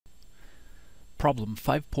Problem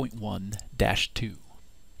 5.1-2.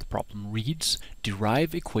 The problem reads,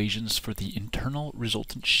 derive equations for the internal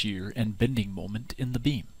resultant shear and bending moment in the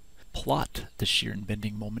beam. Plot the shear and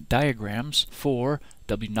bending moment diagrams for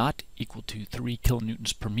W0 equal to 3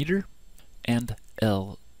 kilonewtons per meter and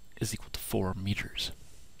L is equal to 4 meters.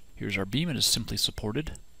 Here's our beam. It is simply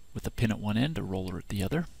supported with a pin at one end, a roller at the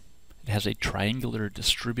other. It has a triangular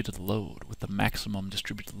distributed load, with the maximum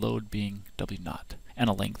distributed load being W0, and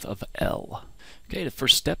a length of L. Okay, the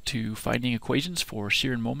first step to finding equations for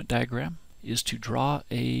shear and moment diagram is to draw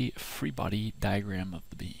a free body diagram of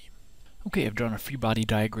the beam. Okay, I've drawn a free body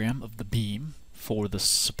diagram of the beam. For the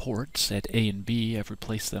supports at A and B, I've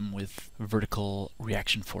replaced them with vertical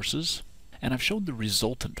reaction forces, and I've shown the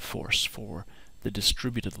resultant force for the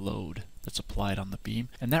distributed load that's applied on the beam,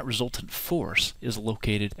 and that resultant force is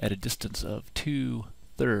located at a distance of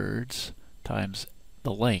 2/3 times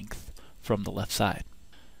the length from the left side.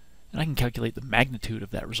 And I can calculate the magnitude of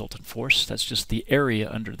that resultant force. That's just the area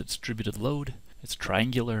under the distributed load. It's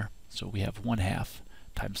triangular, so we have 1/2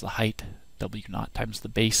 times the height, W0 times the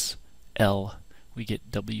base, L. We get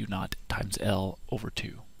W0 times L over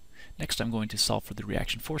 2. Next I'm going to solve for the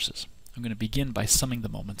reaction forces. I'm going to begin by summing the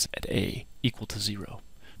moments at A equal to 0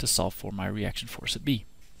 to solve for my reaction force at B.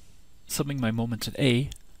 Summing my moments at A,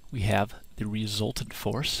 we have the resultant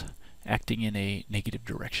force acting in a negative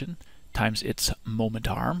direction times its moment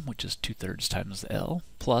arm, which is 2/3 times L,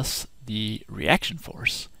 plus the reaction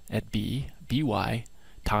force at B, By,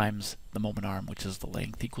 times the moment arm, which is the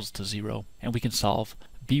length, equals to 0. And we can solve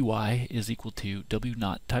By is equal to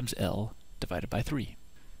W0 times L divided by 3.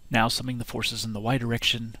 Now summing the forces in the y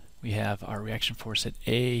direction, we have our reaction force at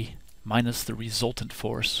A minus the resultant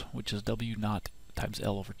force, which is W0 times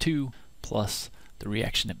L over 2, plus the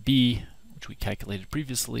reaction at B, which we calculated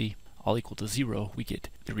previously, all equal to 0. We get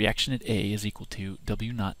the reaction at A is equal to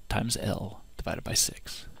W0 times L divided by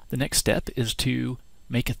 6. The next step is to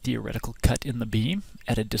make a theoretical cut in the beam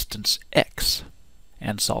at a distance x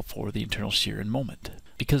and solve for the internal shear and moment.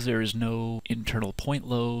 Because there is no internal point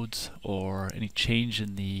loads or any change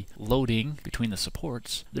in the loading between the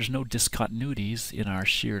supports, there's no discontinuities in our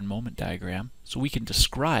shear and moment diagram, so we can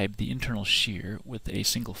describe the internal shear with a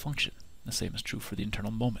single function. The same is true for the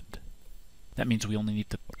internal moment. That means we only need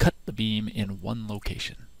to cut the beam in one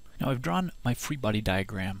location. Now I've drawn my free body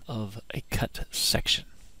diagram of a cut section,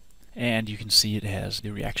 and you can see it has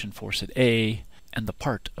the reaction force at A and the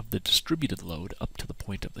part of the distributed load up to the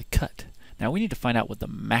point of the cut. Now we need to find out what the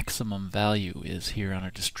maximum value is here on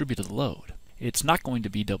our distributed load. It's not going to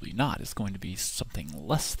be W0, it's going to be something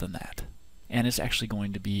less than that. And it's actually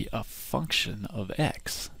going to be a function of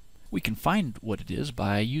x. We can find what it is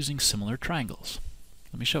by using similar triangles.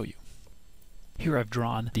 Let me show you. Here I've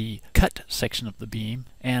drawn the cut section of the beam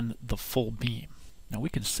and the full beam. Now we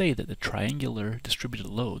can say that the triangular distributed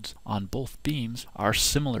loads on both beams are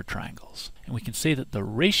similar triangles. And we can say that the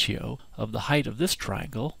ratio of the height of this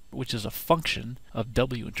triangle, which is a function of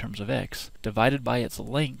w in terms of x, divided by its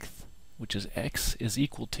length, which is x, is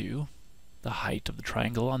equal to the height of the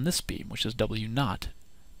triangle on this beam, which is W0,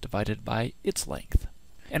 divided by its length.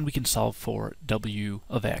 And we can solve for w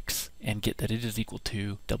of x and get that it is equal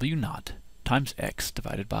to W0 times x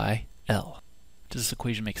divided by L. Does this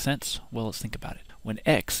equation make sense? Well, let's think about it. When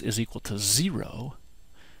x is equal to 0,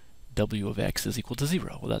 w of x is equal to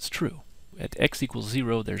 0. Well, that's true. At x equals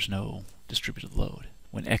 0, there's no distributed load.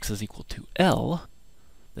 When x is equal to L,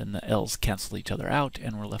 then the L's cancel each other out,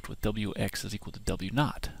 and we're left with wx is equal to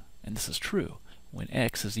W0. And this is true. When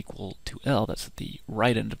x is equal to L, that's at the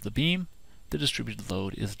right end of the beam, the distributed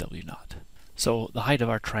load is W0. So the height of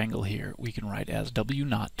our triangle here we can write as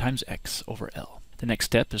W0 times x over L. The next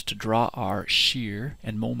step is to draw our shear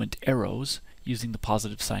and moment arrows using the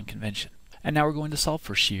positive sign convention. And now we're going to solve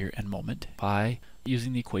for shear and moment by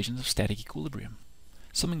using the equations of static equilibrium.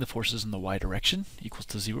 Summing the forces in the y direction equals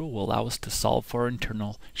to 0 will allow us to solve for our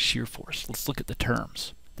internal shear force. Let's look at the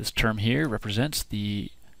terms. This term here represents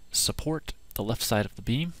the support, the left side of the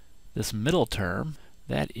beam. This middle term,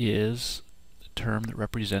 that is the term that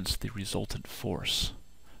represents the resultant force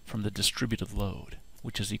from the distributed load,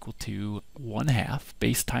 which is equal to 1/2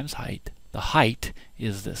 base times height. The height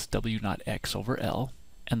is this W0 x over L,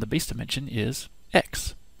 and the base dimension is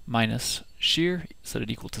x, minus shear, set it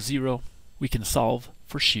equal to 0. We can solve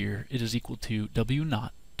for shear. It is equal to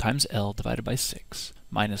W0 times L divided by 6,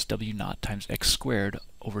 minus W0 times x squared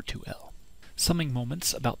over 2L. Summing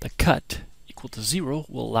moments about the cut equal to 0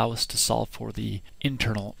 will allow us to solve for the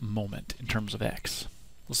internal moment in terms of x.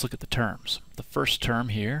 Let's look at the terms. The first term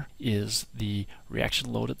here is the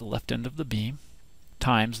reaction load at the left end of the beam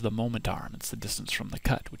times the moment arm. It's the distance from the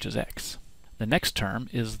cut, which is x. The next term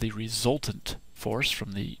is the resultant force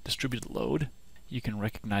from the distributed load. You can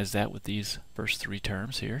recognize that with these first three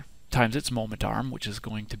terms here, times its moment arm, which is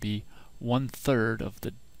going to be 1/3 of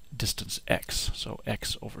the distance x, so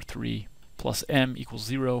x over 3 plus m equals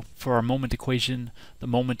 0. For our moment equation, the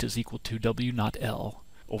moment is equal to W naught L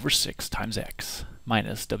over 6 times x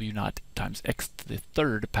minus W naught times x to the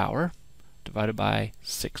third power divided by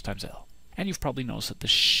 6 times L. And you've probably noticed that the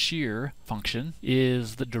shear function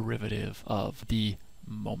is the derivative of the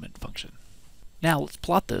moment function. Now let's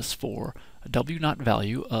plot this for a W naught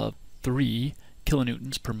value of 3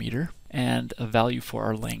 kilonewtons per meter and a value for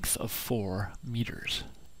our length of 4 meters.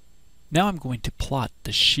 Now I'm going to plot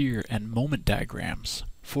the shear and moment diagrams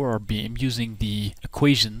for our beam using the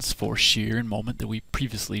equations for shear and moment that we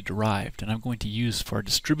previously derived. And I'm going to use for our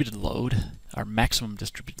distributed load, our maximum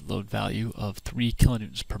distributed load value of 3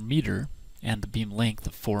 kilonewtons per meter and the beam length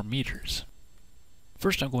of 4 meters.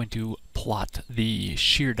 First I'm going to plot the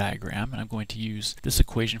shear diagram, and I'm going to use this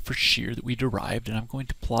equation for shear that we derived, and I'm going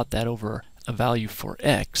to plot that over a value for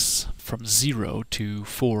x from 0 to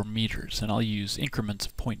 4 meters, and I'll use increments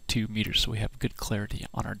of 0.2 meters so we have good clarity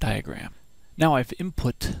on our diagram. Now I've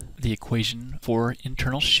input the equation for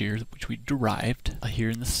internal shear which we derived here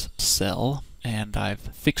in this cell, and I've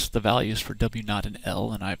fixed the values for W naught and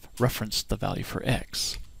L, and I've referenced the value for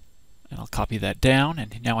x. And I'll copy that down,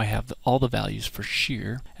 and now I have all the values for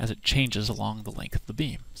shear as it changes along the length of the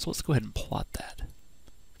beam. So let's go ahead and plot that.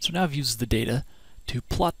 So now I've used the data to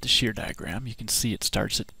plot the shear diagram. You can see it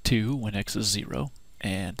starts at 2 when x is 0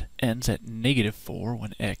 and ends at -4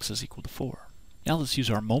 when x is equal to 4. Now let's use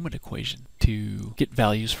our moment equation to get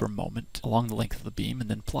values for moment along the length of the beam and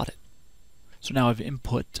then plot it. So now I've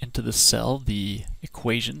input into the cell the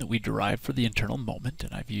equation that we derived for the internal moment,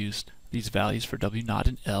 and I've used these values for W naught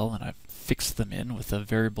and L, and I've fixed them in with a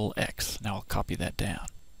variable x. Now I'll copy that down.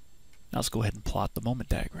 Now let's go ahead and plot the moment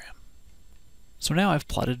diagram. So now I've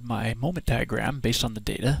plotted my moment diagram based on the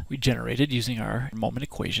data we generated using our moment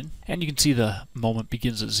equation, and you can see the moment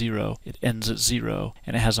begins at 0, it ends at 0,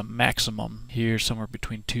 and it has a maximum here somewhere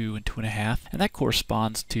between 2 and 2.5, and that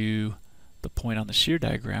corresponds to the point on the shear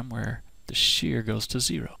diagram where the shear goes to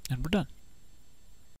 0, and we're done.